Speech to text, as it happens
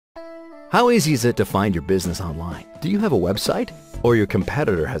How easy is it to find your business online? Do you have a website? Or your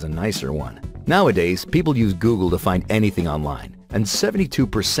competitor has a nicer one? Nowadays, people use Google to find anything online, and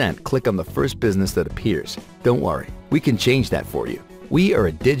 72% click on the first business that appears. Don't worry, we can change that for you. We are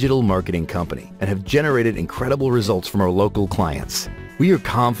a digital marketing company and have generated incredible results from our local clients. We are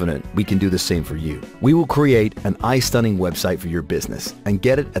confident we can do the same for you. We will create an eye-stunning website for your business and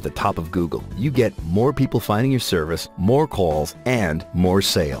get it at the top of Google. You get more people finding your service, more calls, and more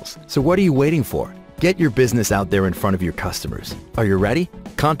sales. So what are you waiting for? Get your business out there in front of your customers. Are you ready?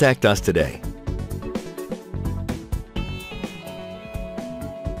 Contact us today.